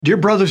Dear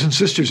brothers and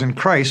sisters in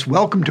Christ,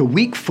 welcome to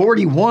week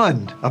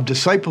 41 of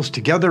Disciples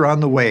Together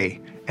on the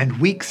Way and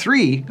week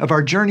 3 of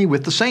our journey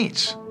with the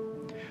saints.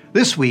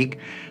 This week,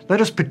 let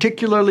us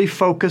particularly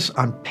focus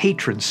on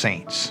patron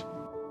saints.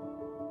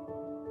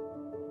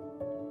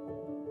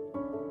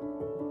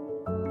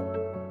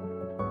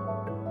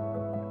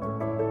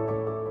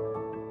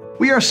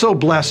 We are so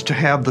blessed to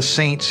have the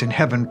saints in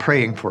heaven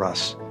praying for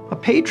us. A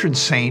patron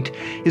saint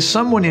is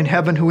someone in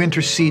heaven who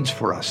intercedes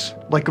for us,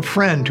 like a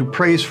friend who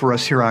prays for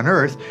us here on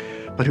earth,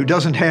 but who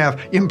doesn't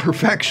have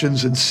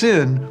imperfections and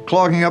sin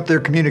clogging up their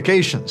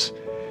communications.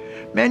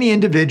 Many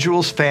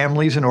individuals,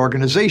 families, and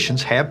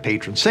organizations have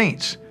patron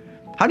saints.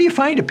 How do you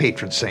find a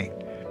patron saint?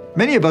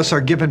 Many of us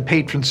are given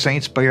patron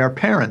saints by our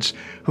parents,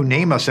 who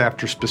name us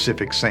after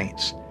specific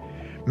saints.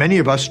 Many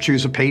of us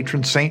choose a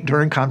patron saint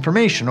during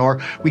confirmation,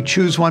 or we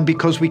choose one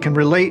because we can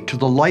relate to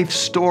the life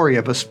story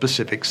of a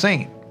specific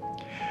saint.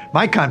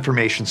 My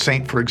confirmation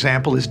saint, for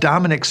example, is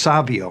Dominic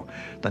Savio,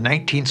 the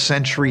 19th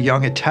century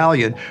young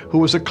Italian who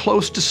was a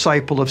close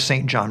disciple of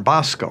St. John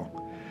Bosco.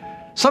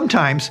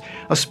 Sometimes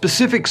a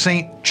specific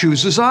saint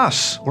chooses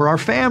us or our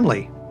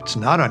family. It's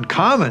not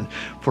uncommon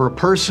for a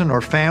person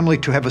or family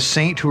to have a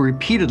saint who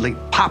repeatedly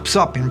pops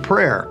up in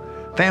prayer,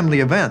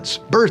 family events,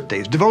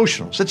 birthdays,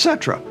 devotionals,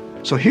 etc.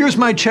 So here's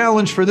my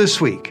challenge for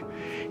this week.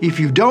 If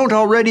you don't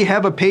already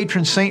have a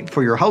patron saint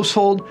for your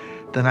household,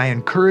 then I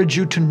encourage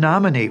you to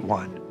nominate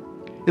one.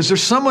 Is there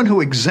someone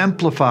who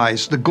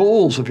exemplifies the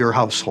goals of your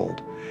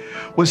household?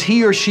 Was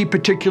he or she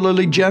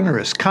particularly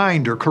generous,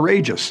 kind, or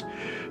courageous?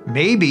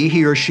 Maybe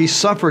he or she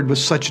suffered with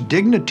such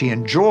dignity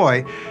and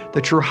joy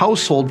that your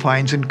household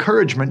finds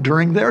encouragement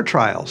during their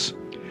trials.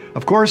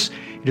 Of course,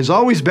 it is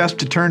always best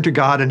to turn to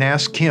God and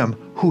ask Him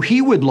who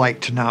He would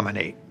like to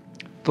nominate.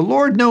 The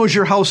Lord knows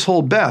your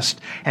household best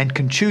and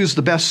can choose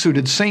the best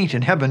suited saint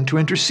in heaven to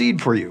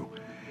intercede for you.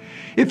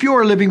 If you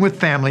are living with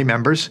family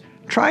members,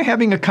 try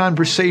having a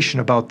conversation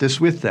about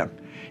this with them.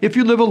 If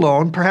you live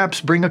alone,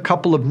 perhaps bring a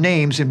couple of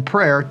names in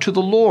prayer to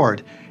the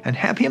Lord and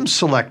have Him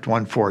select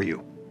one for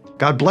you.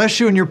 God bless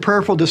you in your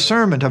prayerful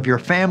discernment of your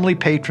family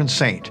patron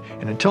saint.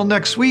 And until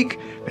next week,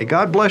 may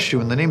God bless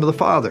you in the name of the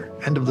Father,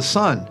 and of the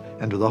Son,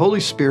 and of the Holy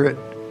Spirit.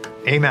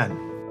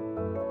 Amen.